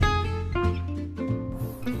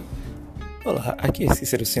Olá, aqui é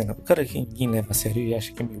Cícero Sena, o cara que ninguém leva a sério e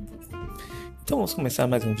acha que é meio burro. Então vamos começar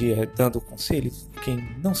mais um dia dando conselhos de quem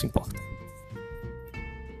não se importa.